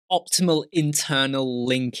optimal internal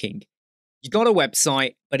linking. You got a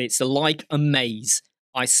website, but it's like a maze.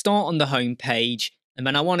 I start on the home page, and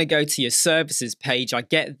then I want to go to your services page. I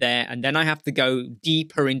get there, and then I have to go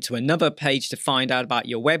deeper into another page to find out about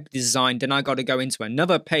your web design. Then I got to go into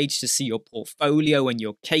another page to see your portfolio and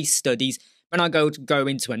your case studies. Then I go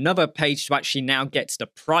into another page to actually now get to the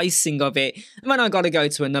pricing of it. And then I got to go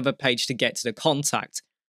to another page to get to the contact.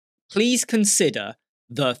 Please consider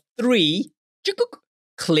the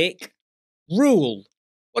 3-click rule.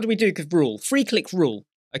 What do we do with rule? 3-click rule,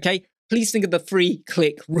 okay? Please think of the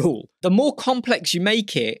 3-click rule. The more complex you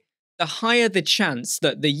make it, the higher the chance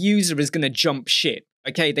that the user is going to jump ship.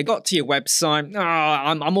 Okay, they got to your website.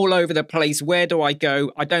 I'm all over the place. Where do I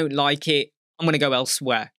go? I don't like it. I'm going to go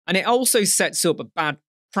elsewhere. And it also sets up a bad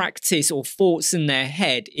practice or thoughts in their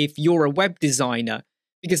head if you're a web designer,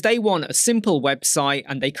 because they want a simple website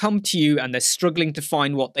and they come to you and they're struggling to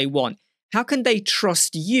find what they want. How can they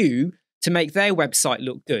trust you to make their website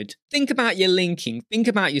look good? Think about your linking, think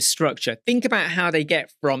about your structure, think about how they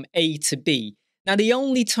get from A to B. Now, the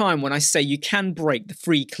only time when I say you can break the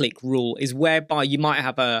 3-click rule is whereby you might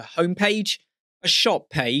have a homepage, a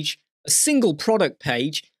shop page, a single product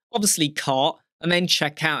page, obviously cart, and then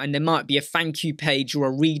checkout, and there might be a thank you page or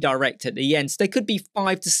a redirect at the end. So there could be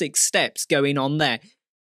 5 to 6 steps going on there.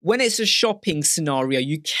 When it's a shopping scenario,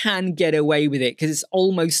 you can get away with it because it's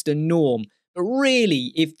almost a norm. But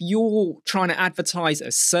really, if you're trying to advertise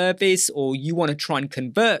a service or you want to try and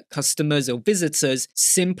convert customers or visitors,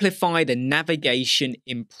 simplify the navigation,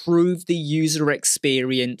 improve the user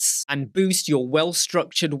experience, and boost your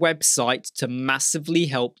well-structured website to massively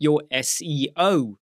help your SEO.